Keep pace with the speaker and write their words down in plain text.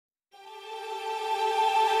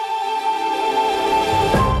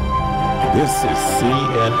This is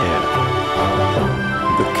CNN,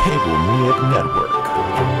 the Cable News Network.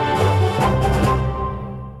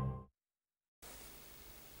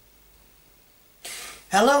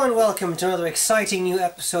 Hello and welcome to another exciting new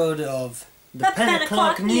episode of the Pen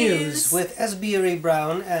O'Clock News with B.R.E.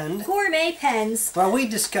 and Gourmet Pens, where we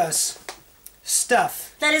discuss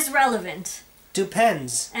stuff that is relevant to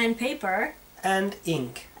pens and paper and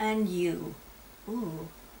ink. and you. Ooh.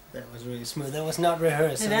 That was really smooth. That was not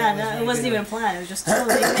rehearsed. It wasn't even planned. It was just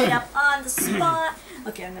totally made up on the spot.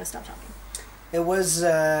 Okay, I'm going to stop talking. It was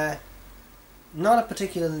not a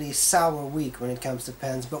particularly sour week when it comes to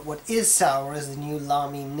pens, but what is sour is the new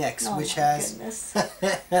Lamy Next, Oh which my has goodness.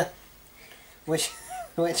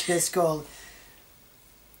 which is called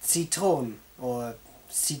Citron or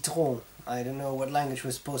Citron. I don't know what language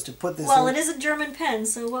we're supposed to put this Well, in. it is a German pen,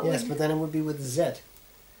 so what Yes, would... but then it would be with Z.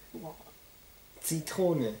 Well,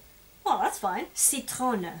 Citrone. that's fine.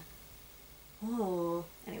 Citrone. Oh.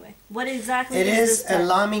 Anyway, what exactly It is is this a pen?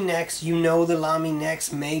 Lamy Next. You know the Lamy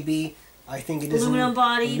Next maybe. I think it is Aluminum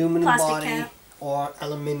body, aluminum plastic body, cap. or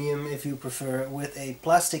aluminium if you prefer, with a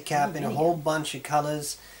plastic cap in a whole bunch of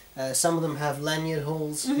colors. Some of them have lanyard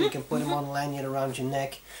holes. You can put them on a lanyard around your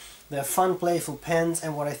neck. They're fun, playful pens,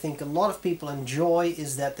 and what I think a lot of people enjoy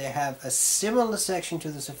is that they have a similar section to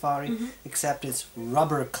the Safari, except it's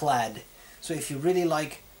rubber clad. So if you really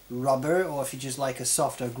like rubber, or if you just like a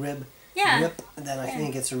softer grip, then I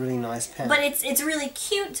think it's a really nice pen. But it's really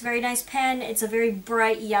cute. It's a very nice pen. It's a very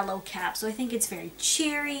bright yellow cap, so I think it's very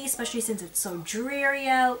cheery, especially since it's so dreary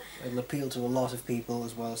out. It'll appeal to a lot of people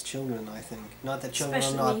as well as children, I think. Not that children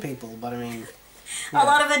Especially are not people, but I mean... A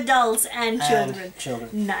lot of adults and children. And children.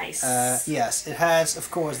 Nice. Yes, it has,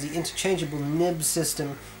 of course, the interchangeable nib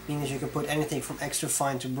system, meaning you can put anything from extra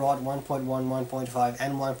fine to broad 1.1, 1.5,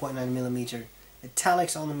 and 1.9 millimeter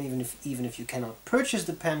italics on them, even if you cannot purchase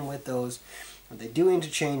the pen with those. When they do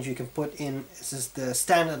interchange, you can put in the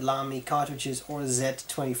standard Lamy cartridges or a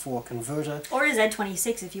Z24 converter. Or a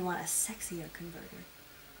Z26 if you want a sexier converter.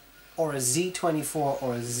 Or a Z24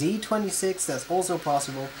 or a Z26, that's also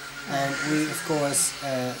possible. And we, of course,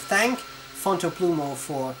 thank Fonto Plumo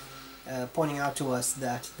for pointing out to us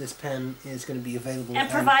that this pen is going to be available. And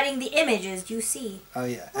providing the images you see. Oh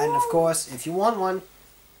yeah, and of course, if you want one,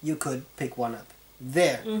 you could pick one up.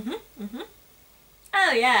 There.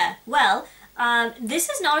 Oh yeah. Well, this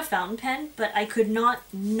is not a fountain pen, but I could not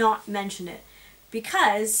mention it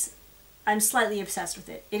because I'm slightly obsessed with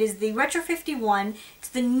it. It is the Retro 51. It's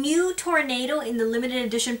the new Tornado in the limited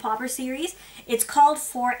edition Popper series. It's called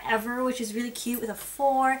Forever, which is really cute with a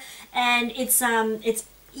 4, and it's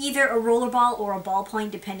either a rollerball or a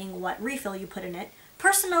ballpoint depending what refill you put in it.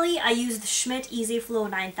 Personally, I use the Schmidt EasyFlow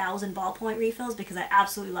 9000 ballpoint refills because I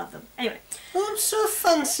absolutely love them. Anyway. Oh, I'm so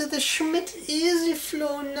fancy the Schmidt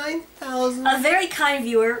EasyFlow 9000. A very kind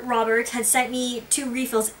viewer, Robert, had sent me 2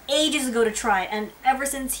 refills ages ago to try, and ever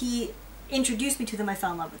since he introduced me to them, I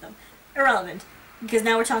fell in love with them. Irrelevant, because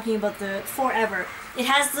now we're talking about the Forever. It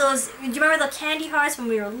has those, do you remember the candy hearts when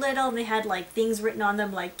we were little? They had like things written on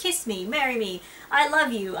them like, kiss me, marry me, I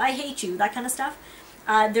love you, I hate you, that kind of stuff.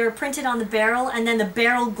 They're printed on the barrel, and then the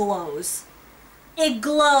barrel glows. It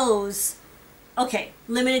glows! Okay,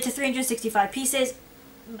 limited to 365 pieces.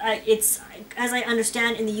 It's, as I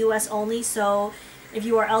understand, in the US only, so if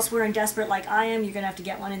you are elsewhere and desperate like I am, you're going to have to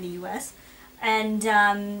get one in the US. And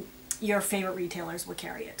your favorite retailers will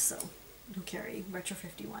carry it, so who carry Retro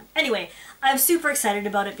 51. Anyway, I'm super excited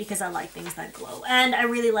about it because I like things that glow. And I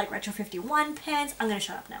really like Retro 51 pens. I'm going to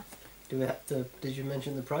shut up now. Do we have to, did you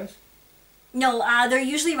mention the price? No, they're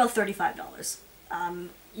usually about $35.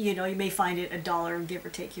 You know, you may find it $1, give or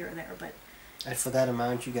take here or there, but... And for that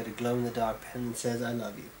amount, you get a glow-in-the-dark pen that says, I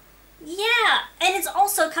love you. Yeah! And it's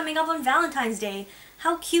also coming up on Valentine's Day.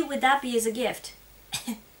 How cute would that be as a gift?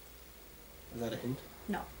 Is that a hint?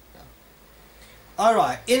 No.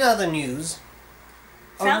 Alright, in other news...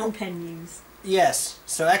 Fountain pen news. Yes,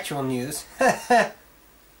 so actual news.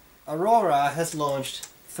 Aurora has launched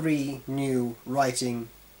 3 new writing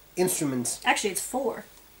instruments. Actually, it's 4.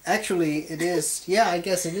 Actually, it is. Yeah, I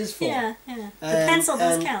guess it is 4. Yeah. The pencil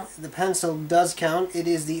does count. The pencil does count. It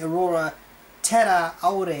is the Aurora Terra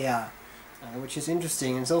Aurea, which is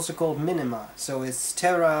interesting. It's also called Minima. So it's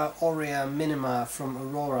Terra Aurea Minima from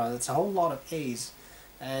Aurora. That's a whole lot of A's.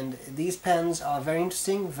 And these pens are very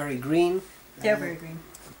interesting, very green. They're very green.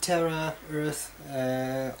 Terra, Earth,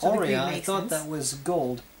 So Aurea. I makes thought sense. that was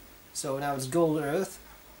gold. So now it's gold Earth,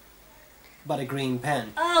 but a green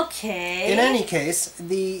pen. Okay. In any case,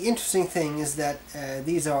 the interesting thing is that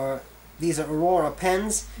these are Aurora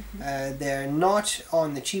pens. They're not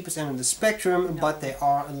on the cheapest end of the spectrum, but they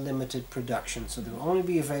are a limited production, so they will only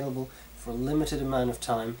be available for a limited amount of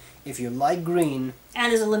time. If you like green,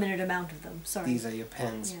 and there's a limited amount of them. Sorry. these are your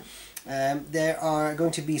pens. Yeah. There are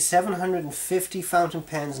going to be 750 fountain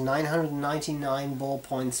pens, 999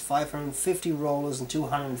 ballpoints, 550 rollers, and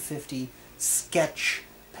 250 sketch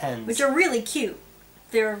pens. Which are really cute.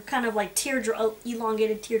 They're kind of like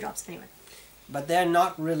elongated teardrops. Anyway. But they're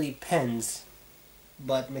not really pens,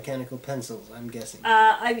 but mechanical pencils, I'm guessing.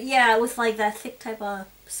 Yeah, with like that thick type of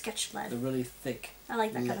sketch lead. They're really thick. I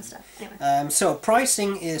like that kind of stuff. Anyway. So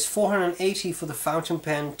pricing is $480 for the fountain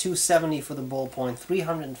pen, $270 for the ballpoint,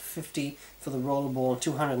 $350 for the rollerball, and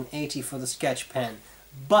 $280 for the sketch pen.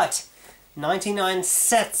 But 99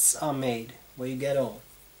 sets are made where you get all.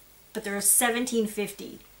 But there are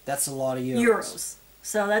 $17.50. That's a lot of euros.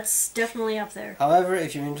 So that's definitely up there. However,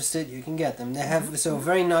 if you're interested, you can get them. They have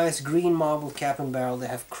very nice green marble cap and barrel. They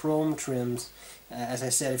have chrome trims. As I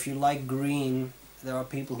said, if you like green, there are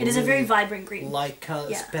people who It is a very vibrant green. Like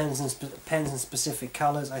colors, pens in specific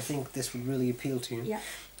colors. I think this would really appeal to you. Yeah.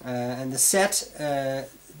 And the set,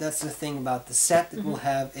 that's the thing about the set. It will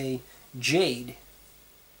have a jade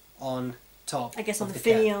on top. I guess on the cap.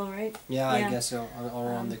 finial, right? Yeah, I guess so,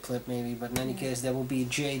 or on the clip maybe. But in any case, there will be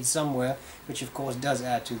jade somewhere, which of course does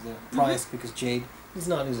add to the price because jade is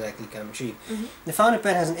not exactly kind of cheap. The fountain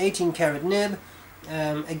pen has an 18-karat nib.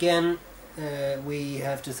 Again, we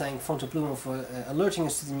have to thank Fontoplumo for alerting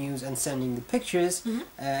us to the news and sending the pictures.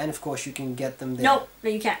 And of course, you can get them there. No,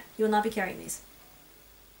 you can't. You will not be carrying these.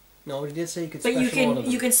 No, he did say you could. But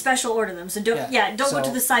you can special order them. So don't don't So go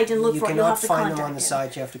to the site and look for it. You'll have to find contact them on the him.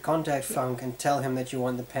 site. You have to contact Funk and tell him that you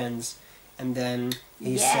want the pens, and then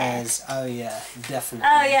he says, "Oh yeah, definitely."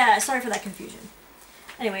 Oh yeah, sorry for that confusion.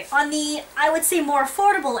 Anyway, on the, I would say, more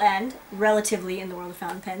affordable end, relatively in the world of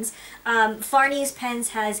fountain pens, Farney's Pens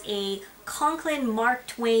has a Conklin Mark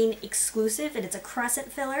Twain exclusive, and it's a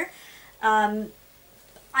crescent filler.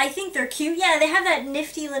 I think they're cute. Yeah, they have that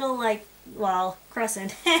nifty little, like, well,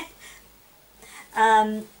 crescent.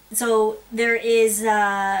 So there is,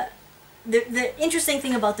 the interesting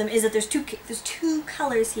thing about them is that there's two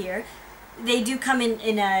colors here. They do come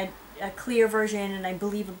in a clear version and I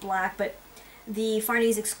believe a black, but the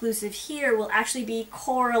Farney's exclusive here will actually be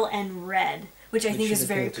coral and red, which I think is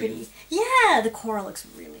very pretty. Yeah, the coral looks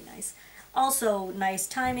really nice. Also, nice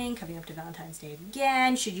timing, coming up to Valentine's Day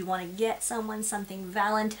again, should you want to get someone something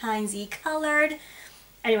Valentine's-y colored.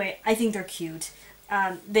 Anyway, I think they're cute.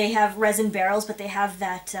 They have resin barrels, but they have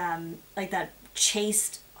that, like that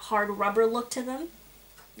chased hard rubber look to them.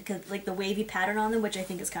 Because, like the wavy pattern on them, which I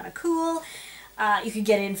think is kind of cool. You could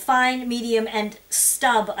get it in fine, medium, and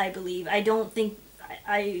stub, I believe. I don't think,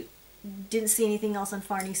 I didn't see anything else on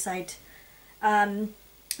Farney's site.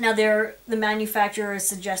 Now the manufacturer's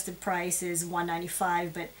suggested price is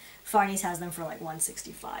 $195, but Farney's has them for like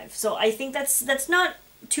 $165. So I think that's not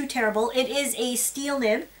too terrible. It is a steel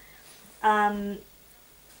nib, and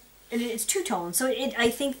it's two-tone. So I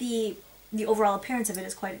think the overall appearance of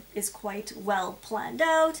it is quite well planned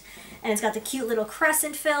out, and it's got the cute little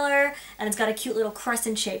crescent filler, and it's got a cute little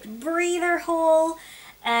crescent-shaped breather hole,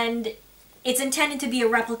 and it's intended to be a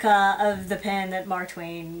replica of the pen that Mark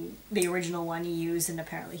Twain, the original one, he used, and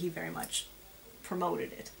apparently he very much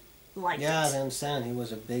promoted it, liked it. Yeah, I understand. He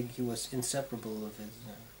was inseparable of his.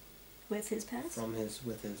 With his pens? On his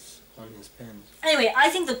pens. Anyway, I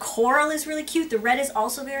think the coral is really cute. The red is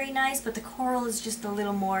also very nice, but the coral is just a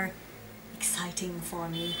little more exciting for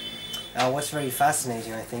me. What's very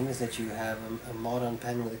fascinating, I think, is that you have a modern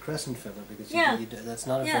pen with a crescent filler, because that's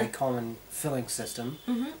not a very common filling system.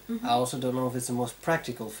 I also don't know if it's the most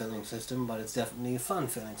practical filling system, but it's definitely a fun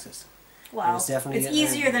filling system. Wow, it's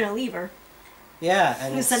easier than a lever. Yeah,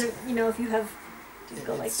 and instead of, if you have to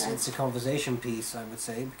go like that. It's a conversation piece, I would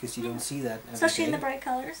say, because you don't see that every especially day. in the bright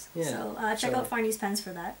colors. Yeah. So check out Farney's Pens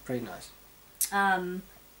for that. Pretty nice.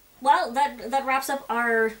 Well, that wraps up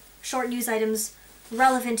our short news items,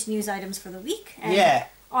 relevant news items for the week. And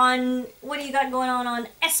on, what do you got going on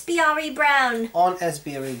S.B.R.E. Brown? On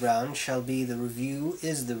S.B.R.E. Brown shall be the review,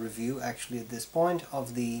 actually at this point,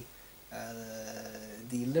 of the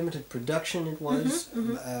limited production it was,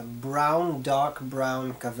 brown, dark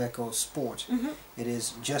brown Kaweco Sport. It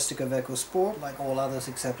is just a Kaweco Sport, like all others,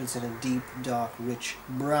 except it's in a deep, dark, rich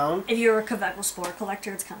brown. If you're a Kaweco Sport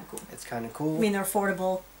collector, it's kind of cool. It's kind of cool. I mean, they're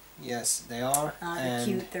affordable. Yes, they are. They're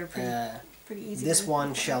cute, they're pretty easy. This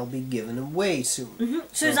one shall be given away soon.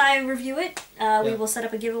 As soon as I review it, we will set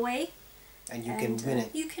up a giveaway. And you can win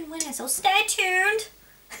it. You can win it, so stay tuned!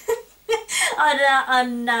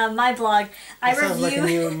 on my blog, I sounds like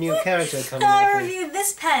a new character coming I up. reviewed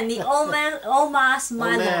this pen, the Omas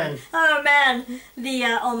My Lord. Oh man, the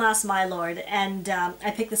Omas My Lord, and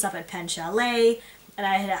I picked this up at Pen Chalet.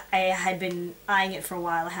 and I had been eyeing it for a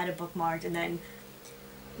while. I had it bookmarked, and then,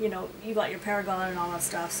 you know, you got your Paragon and all that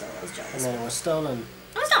stuff, so I was jealous. And then it was stolen.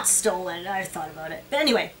 It was not stolen. I thought about it. But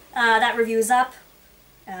anyway, that review is up.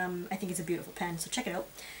 I think it's a beautiful pen, so check it out.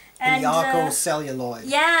 And the Arco celluloid.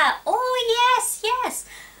 Yeah. Oh, yes, yes.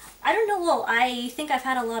 I don't know. Well, I think I've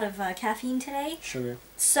had a lot of caffeine today. Sugar.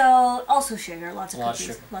 So, also sugar. Lots of Lot of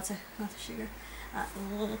cookies. sugar. Lots of sugar.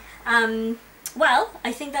 Well,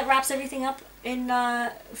 I think that wraps everything up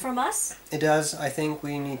from us. It does. I think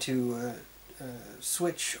we need to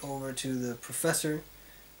switch over to the professor,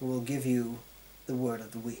 who will give you the word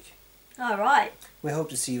of the week. All right. We hope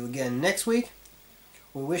to see you again next week.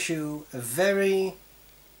 We wish you a very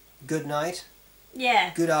good night,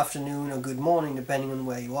 Yeah. good afternoon, or good morning, depending on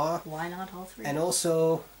where you are. Why not all three? And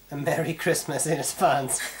also a Merry Christmas in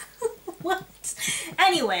advance. What?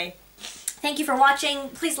 Anyway, thank you for watching.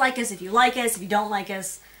 Please like us if you like us. If you don't like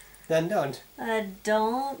us, Then don't.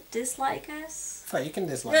 Don't dislike us. Oh, you can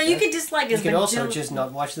dislike No, you us. can dislike us. You can but also don't- just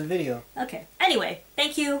not watch the video. Okay. Anyway,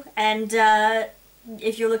 thank you, and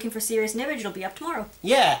if you're looking for Serious Nibbage, it'll be up tomorrow.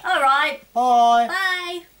 Yeah. All right. Bye.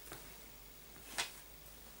 Bye.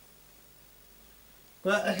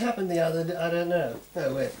 Well, it happened the other day. I don't know.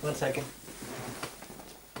 Oh, wait. 1 second.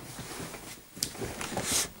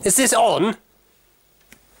 Is this on?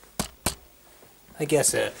 I guess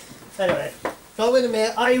so. Anyway. So wait a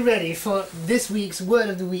minute. Are you ready for this week's word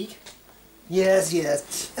of the week? Yes,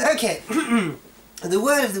 yes. Okay. The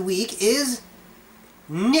word of the week is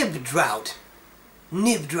nib drought.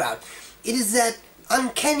 Nib drought. It is that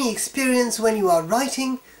uncanny experience when you are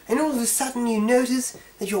writing and all of a sudden you notice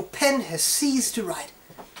that your pen has ceased to write.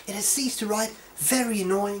 It has ceased to write. Very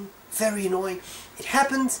annoying. Very annoying. It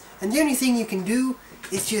happens, and the only thing you can do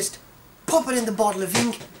is just pop it in the bottle of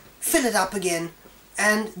ink, fill it up again,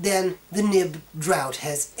 and then the nib drought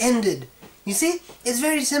has ended. You see? It's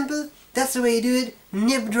very simple. That's the way you do it.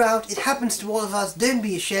 Nib drought. It happens to all of us. Don't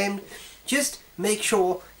be ashamed. Just make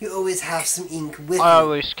sure you always have some ink with you. I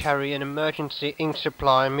always carry an emergency ink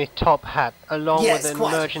supply in my top hat, along Yes, with an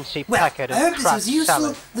quite. emergency Well, packet I of hope this cracked was useful.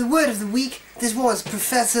 salad. The word of the week. This was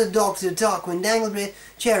Professor Dr. Darkwyn Danglebrit,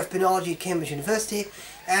 Chair of Penology at Cambridge University,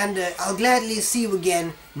 and I'll gladly see you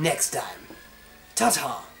again next time.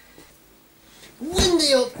 Ta-ta!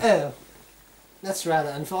 Windy up. Oh, that's rather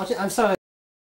unfortunate. I'm sorry.